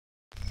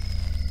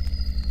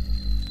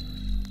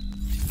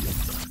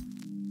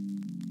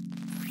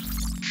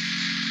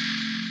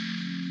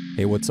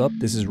Hey, what's up?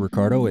 This is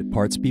Ricardo at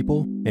Parts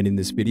People, and in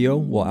this video,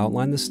 we'll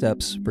outline the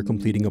steps for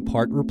completing a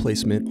part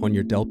replacement on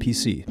your Dell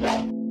PC.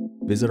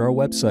 Visit our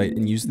website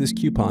and use this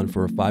coupon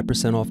for a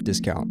 5% off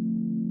discount.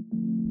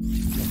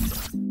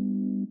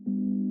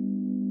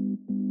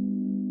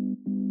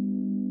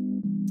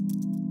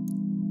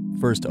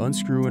 First,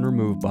 unscrew and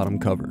remove bottom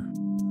cover.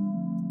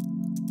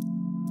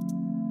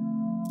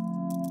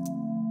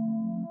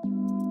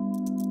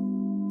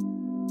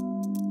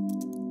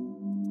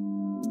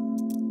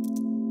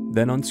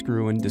 Then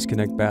unscrew and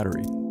disconnect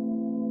battery.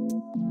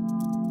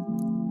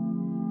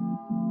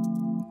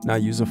 Now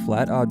use a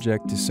flat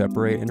object to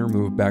separate and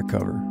remove back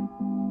cover.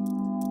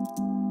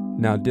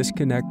 Now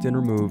disconnect and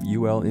remove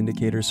UL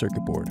indicator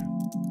circuit board.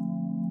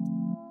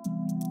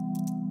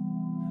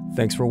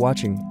 Thanks for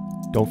watching.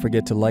 Don't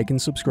forget to like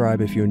and subscribe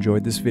if you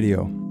enjoyed this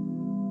video.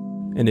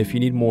 And if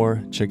you need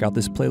more, check out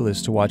this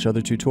playlist to watch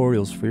other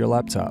tutorials for your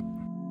laptop.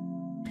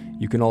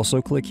 You can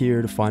also click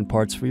here to find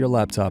parts for your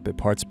laptop at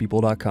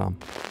partspeople.com.